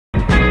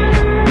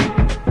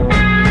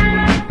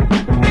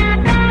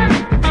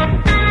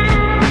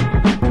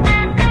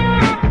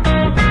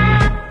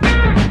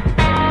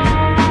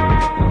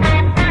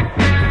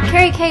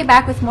Today,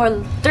 back with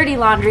more Dirty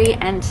Laundry,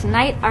 and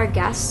tonight our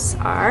guests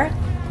are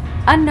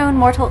Unknown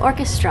Mortal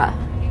Orchestra.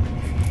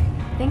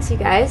 Thanks, you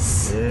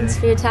guys. Yeah. Thanks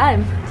for your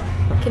time.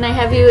 Can I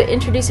have you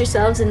introduce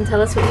yourselves and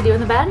tell us what you do in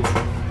the band?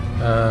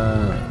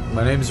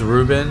 My name's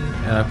Ruben,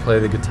 and I play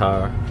the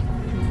guitar.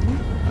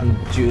 I'm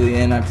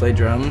Julian, I play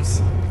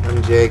drums.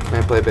 I'm Jake, and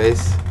I play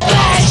bass.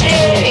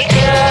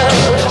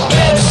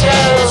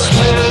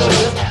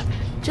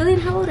 Julian,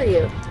 how old are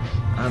you?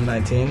 I'm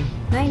 19.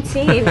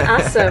 19.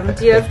 Awesome.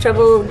 Do you have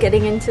trouble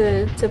getting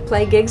into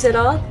play gigs at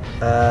all?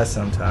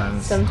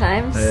 Sometimes.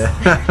 Sometimes? Yeah.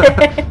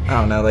 I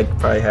don't know, like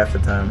probably half the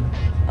time.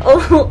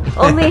 Oh,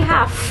 only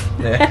half.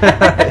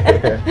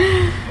 Yeah.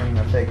 When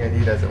my fake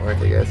ID doesn't work,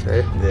 I guess,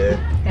 right?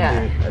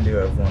 Yeah. I do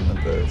have one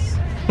of those.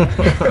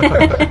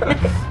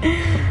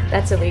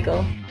 That's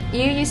illegal.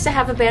 You used to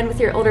have a band with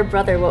your older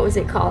brother. What was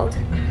it called?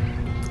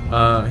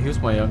 He was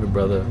my younger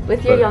brother.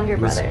 With your but younger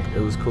brother. It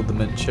was called the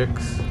Mint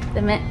Chicks.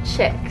 The Mint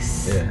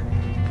Chicks. Yeah.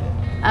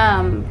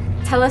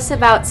 Tell us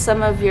about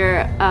some of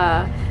your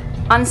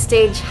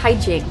onstage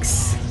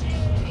hijinks.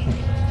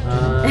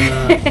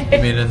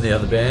 You mean in the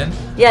other band?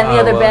 Yeah, in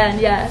the other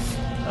band, yeah.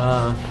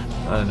 I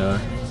don't know.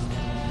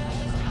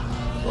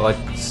 Like,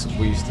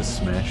 we used to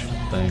smash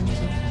things,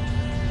 and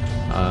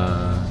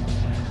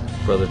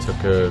brother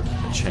took a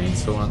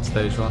chainsaw on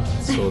stage once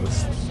and saw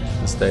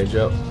the stage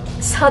up.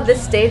 Saw the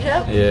stage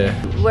up? Yeah.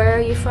 Where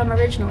are you from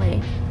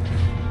originally?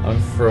 I'm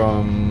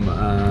from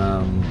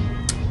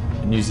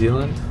New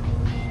Zealand.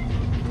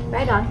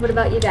 Right on. What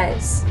about you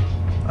guys?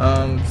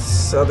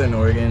 Southern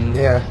Oregon.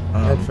 Yeah,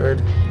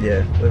 Medford.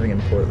 Yeah, living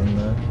in Portland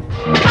though.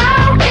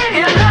 How can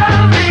you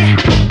love me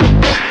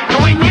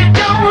when you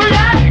don't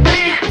like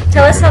me?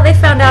 Tell us how they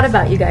found out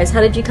about you guys.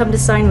 How did you come to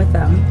sign with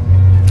them?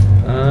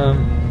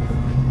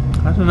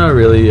 I don't know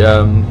really.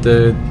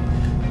 The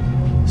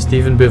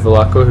Stephen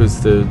Bivalacco,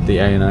 who's the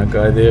A&R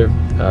guy there,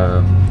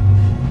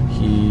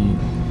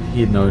 he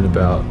had known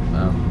about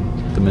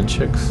the Mint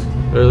Chicks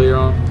earlier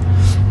on,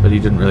 but he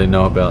didn't really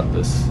know about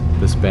this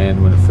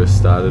band when it first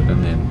started,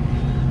 and then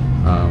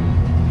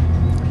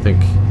I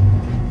think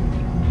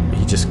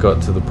he just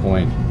got to the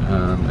point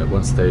at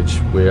one stage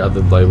where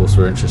other labels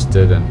were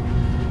interested, and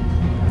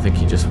I think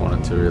he just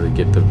wanted to really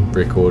get the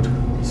record,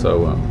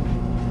 so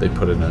they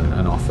put in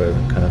an offer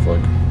and kind of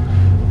like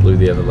blew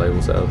the other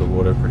labels out of the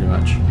water pretty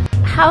much.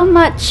 How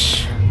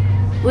much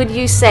would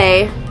you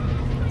say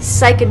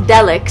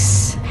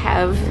psychedelics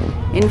have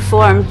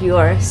informed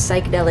your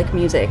psychedelic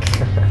music?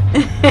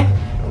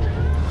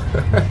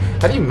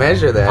 How do you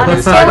measure that? On a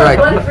Is scale it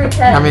of 1 through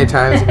 10. How many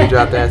times have you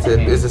dropped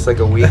acid? Is this like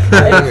a week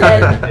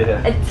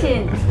A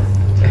thing?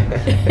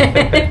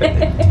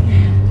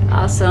 10.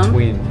 Awesome.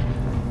 Twin.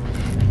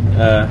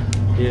 Yeah.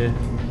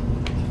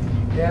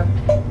 Yeah,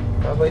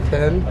 probably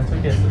 10. I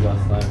took acid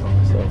last night by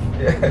myself.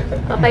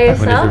 Yeah. All by When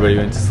yourself? everybody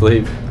went to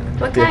sleep.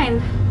 What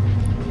kind?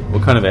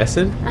 What kind of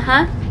acid?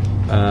 Uh-huh.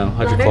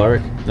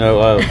 Hydrochloric.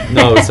 No,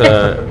 no,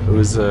 it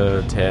was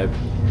a tab.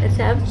 A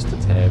tab? Just a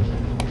tab.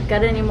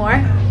 Got any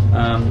more?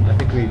 I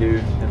think we do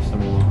have some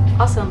more.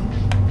 Awesome.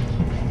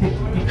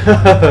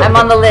 I'm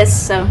on the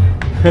list, so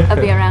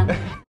I'll be around.